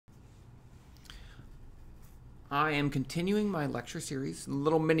I am continuing my lecture series,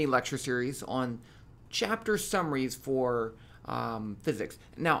 little mini lecture series on chapter summaries for physics.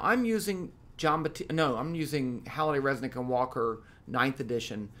 Now I'm using I'm using Halliday, Resnik, and Walker 9th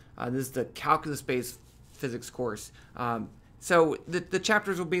edition. This is the calculus-based physics course. So the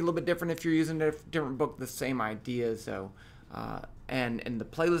chapters will be a little bit different if you're using a different book, the same idea. So, and the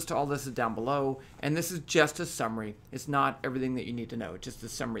playlist to all this is down below. And this is just a summary. It's not everything that you need to know. It's just the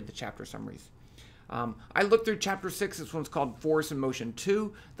summary, the chapter summaries. I looked through chapter 6. This one's called Force and Motion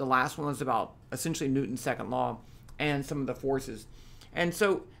 2. The last one was about essentially Newton's second law and some of the forces. And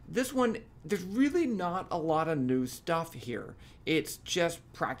so this one, there's really not a lot of new stuff here. It's just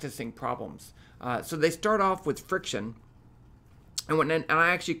practicing problems. So they start off with friction. And I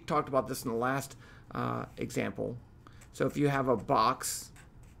actually talked about this in the last example. So if you have a box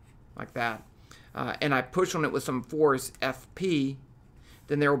like that, and I push on it with some force, Fp,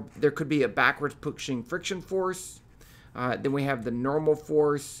 then there could be a backwards pushing friction force. Then we have the normal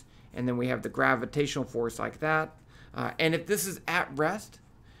force, and then we have the gravitational force like that. And if this is at rest,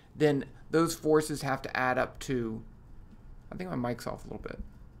 then those forces have to add up to, I think my mic's off a little bit,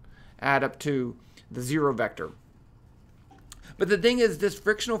 add up to the zero vector. But the thing is, this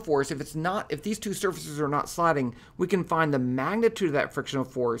frictional force, if these two surfaces are not sliding, we can find the magnitude of that frictional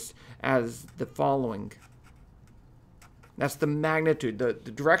force as the following. That's the magnitude. The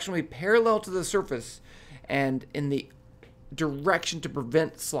direction will be parallel to the surface and in the direction to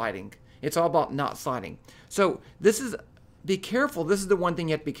prevent sliding. It's all about not sliding. So this is, be careful. This is the one thing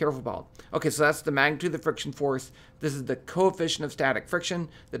you have to be careful about. Okay, so that's the magnitude of the friction force. This is the coefficient of static friction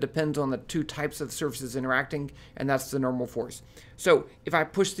that depends on the two types of surfaces interacting, and that's the normal force. So if I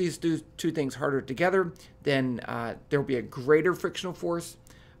push these two things harder together, then there will be a greater frictional force.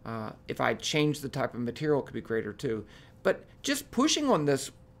 If I change the type of material, it could be greater too. But just pushing on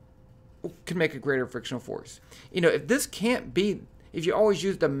this can make a greater frictional force. You know, if this can't be, if you always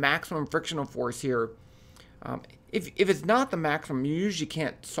use the maximum frictional force here, if it's not the maximum, you usually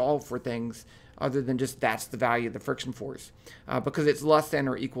can't solve for things other than just that's the value of the friction force, because it's less than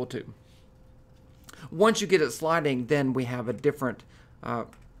or equal to. Once you get it sliding, then we have a different, I'll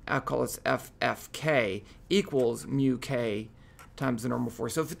call this FFK equals mu k times the normal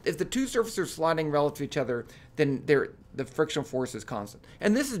force. So if the two surfaces are sliding relative to each other, then the frictional force is constant.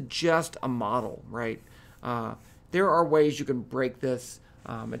 And this is just a model, right? There are ways you can break this.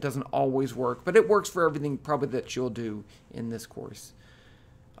 It doesn't always work, but it works for everything probably that you'll do in this course.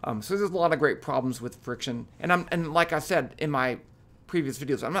 So there's a lot of great problems with friction. And like I said in my previous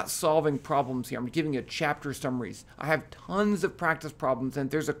videos, I'm not solving problems here. I'm giving you chapter summaries. I have tons of practice problems, and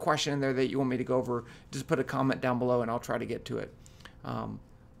if there's a question in there that you want me to go over, just put a comment down below and I'll try to get to it.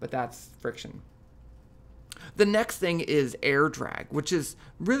 But that's friction. The next thing is air drag, which is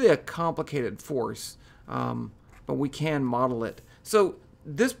really a complicated force, but we can model it. So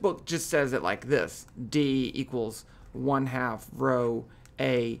this book just says it like this: D equals 1/2 rho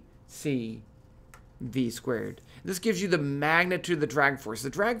A C V squared. This gives you the magnitude of the drag force. The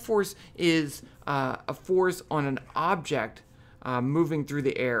drag force is a force on an object moving through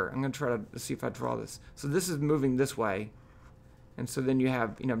the air. I'm going to try to see if I draw this. So this is moving this way. And so then you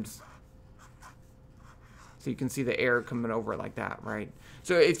have, so you can see the air coming over it like that, right?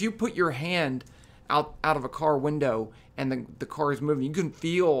 So if you put your hand out of a car window and the car is moving, you can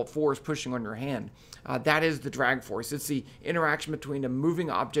feel force pushing on your hand. That is the drag force. It's the interaction between a moving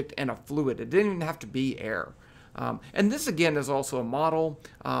object and a fluid. It didn't even have to be air. And this, again, is also a model.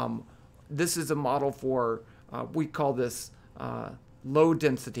 This is a model for, we call this low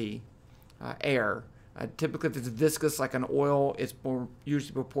density air. Typically, if it's viscous like an oil, it's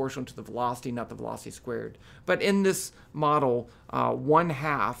usually proportional to the velocity, not the velocity squared. But in this model,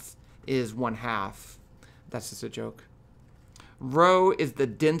 1/2 is 1/2. That's just a joke. Rho is the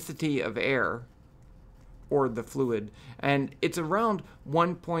density of air, or the fluid, and it's around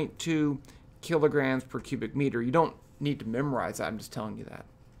 1.2 kilograms per cubic meter. You don't need to memorize that, I'm just telling you that.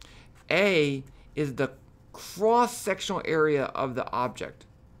 A is the cross-sectional area of the object.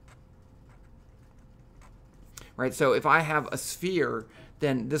 Right, so if I have a sphere,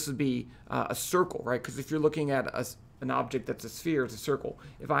 then this would be a circle, right? Because if you're looking at an object that's a sphere, it's a circle.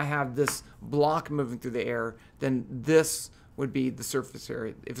 If I have this block moving through the air, then this would be the surface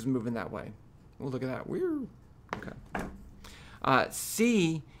area if it's moving that way. Oh, look at that. Weird. Okay.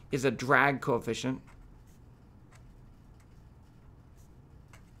 C is a drag coefficient.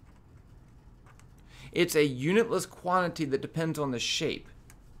 It's a unitless quantity that depends on the shape.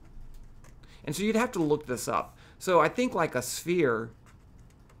 And so you'd have to look this up. So I think like a sphere,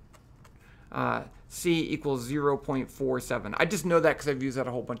 C equals 0.47. I just know that because I've used that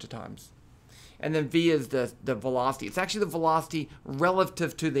a whole bunch of times. and then v is the velocity. It's actually the velocity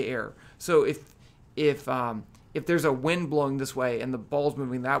relative to the air. So if there's a wind blowing this way and the ball's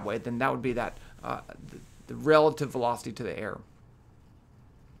moving that way, then that would be that the relative velocity to the air.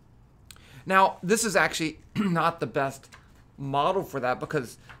 Now, this is actually not the best model for that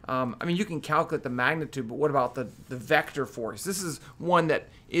because, I mean, you can calculate the magnitude, but what about the vector force? This is one that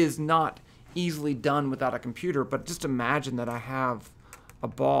is not easily done without a computer, but just imagine that I have a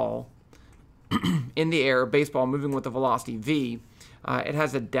ball in the air, a baseball moving with a velocity v. It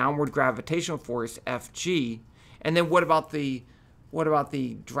has a downward gravitational force, Fg, and then what about the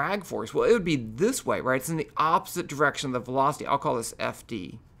drag force? Well, it would be this way, right? It's in the opposite direction of the velocity. I'll call this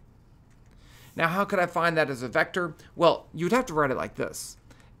Fd. Now, how could I find that as a vector? Well, you'd have to write it like this.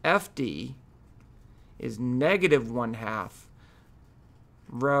 Fd is negative 1/2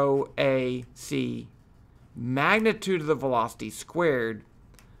 rho a c magnitude of the velocity squared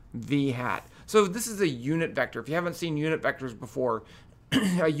v hat. So this is a unit vector. If you haven't seen unit vectors before,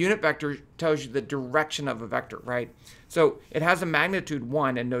 a unit vector tells you the direction of a vector, right? So it has a magnitude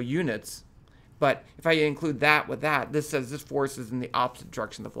 1 and no units. But if I include that with that, this says this force is in the opposite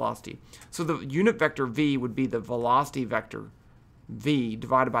direction of the velocity. So the unit vector v would be the velocity vector v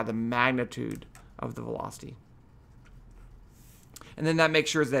divided by the magnitude of the velocity. And then that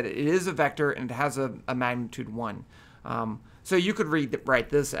makes sure that it is a vector and it has a magnitude 1. So you could write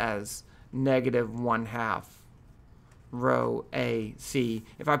this as negative 1/2 rho a c.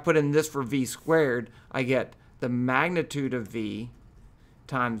 If I put in this for v squared, I get the magnitude of v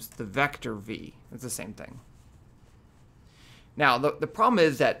times the vector v. It's the same thing. Now, the problem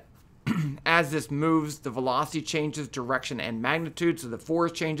is that as this moves, the velocity changes direction and magnitude, so the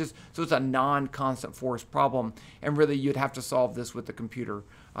force changes. So it's a non-constant force problem. And really, you'd have to solve this with the computer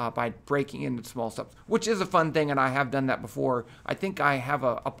by breaking into small steps, which is a fun thing, and I have done that before. I think I have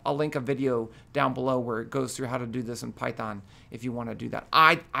a link, a video down below where it goes through how to do this in Python if you want to do that.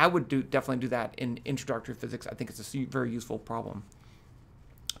 I would definitely do that in introductory physics. I think it's a very useful problem.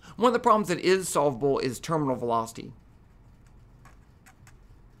 One of the problems that is solvable is terminal velocity.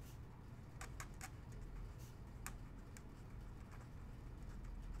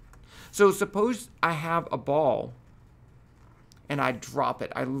 So suppose I have a ball and I drop it.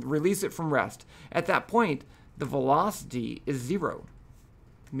 I release it from rest. At that point, the velocity is 0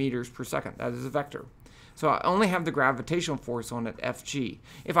 meters per second. That is a vector. So I only have the gravitational force on it, Fg.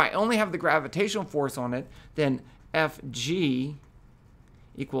 If I only have the gravitational force on it, then Fg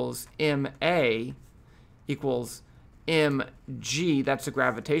equals ma equals mg. That's the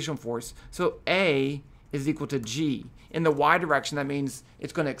gravitational force. So A is equal to g. In the y direction, that means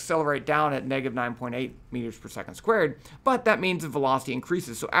it's going to accelerate down at negative 9.8 meters per second squared, but that means the velocity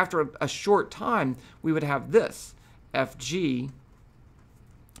increases. So after a short time, we would have this, Fg,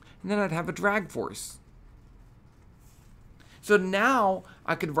 and then I'd have a drag force. So now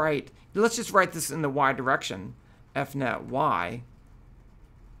I could write, let's just write this in the y direction, F net y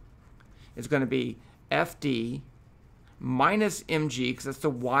is going to be Fd minus mg, because that's the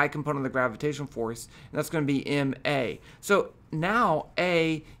y component of the gravitational force, and that's going to be ma. So now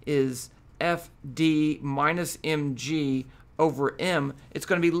A is Fd minus mg over m. It's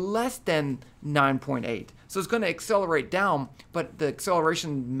going to be less than 9.8. So it's going to accelerate down, but the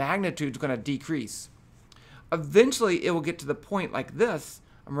acceleration magnitude is going to decrease. Eventually, it will get to the point like this.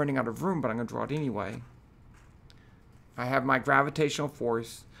 I'm running out of room, but I'm going to draw it anyway. I have my gravitational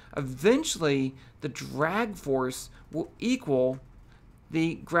force. Eventually, the drag force will equal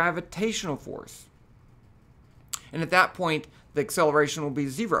the gravitational force. And at that point, the acceleration will be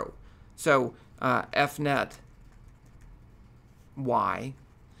 0. So F net y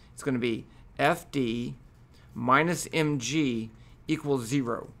is going to be Fd minus mg equals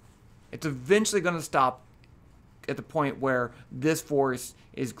 0. It's eventually going to stop at the point where this force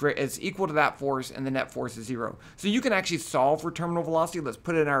is equal to that force and the net force is 0. So you can actually solve for terminal velocity. Let's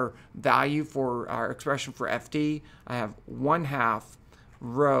put in our value for our expression for Fd. I have 1/2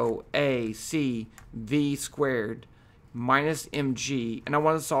 rho a c v squared minus mg, and I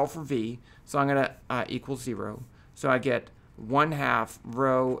want to solve for v, so I'm going to equal 0. So I get 1/2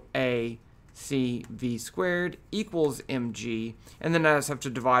 rho a c v squared equals mg, and then I just have to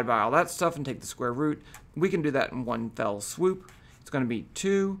divide by all that stuff and take the square root. We can do that in one fell swoop. It's going to be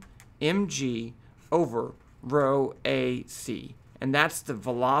 2 mg over rho ac, and that's the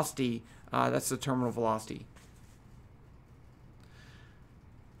velocity, that's the terminal velocity.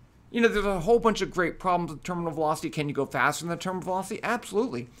 You know, there's a whole bunch of great problems with terminal velocity. Can you go faster than the terminal velocity?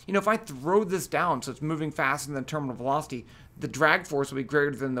 Absolutely. You know, if I throw this down so it's moving faster than the terminal velocity, the drag force will be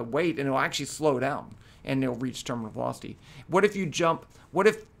greater than the weight, and it will actually slow down. and it'll reach terminal velocity. What if you jump? What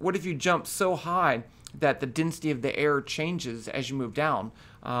if you jump so high that the density of the air changes as you move down?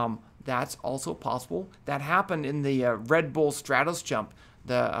 That's also possible. That happened in the Red Bull Stratos jump.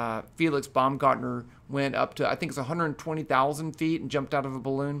 The Felix Baumgartner went up to, I think it's 120,000 feet and jumped out of a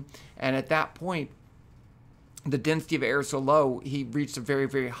balloon. And at that point, the density of air is so low, he reached a very,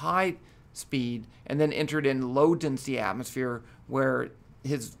 very high speed and then entered in low density atmosphere where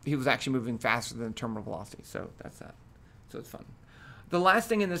he was actually moving faster than terminal velocity. So that's that. So it's fun. The last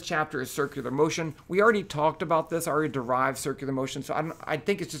thing in this chapter is circular motion. We already talked about this. I already derived circular motion. So I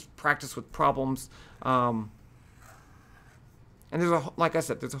think it's just practice with problems. And like I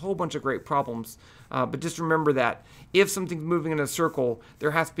said, there's a whole bunch of great problems. But just remember that if something's moving in a circle,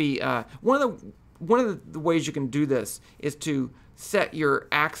 there has to be one of the ways you can do this is to set your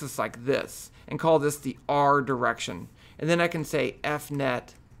axis like this and call this the R direction. And then I can say F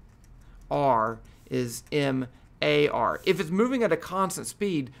net R is M AR. If it's moving at a constant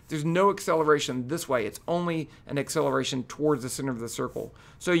speed, there's no acceleration this way. It's only an acceleration towards the center of the circle.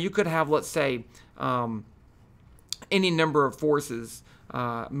 So you could have, let's say, any number of forces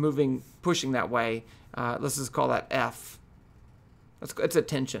pushing that way. Let's just call that F. It's a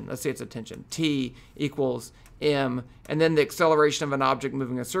tension. Let's say it's a tension. T equals M, and then the acceleration of an object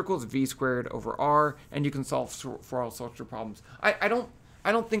moving in a circle is V squared over R, and you can solve for all sorts of problems. I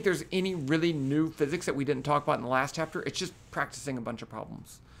don't think there's any really new physics that we didn't talk about in the last chapter. It's just practicing a bunch of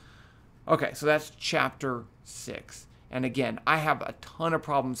problems. Okay, so that's chapter 6. And again, I have a ton of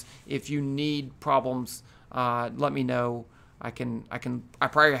problems. If you need problems, let me know. I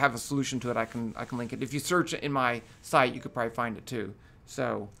probably have a solution to it. I can link it. If you search in my site, you could probably find it too.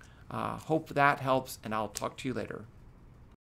 So hope that helps, and I'll talk to you later.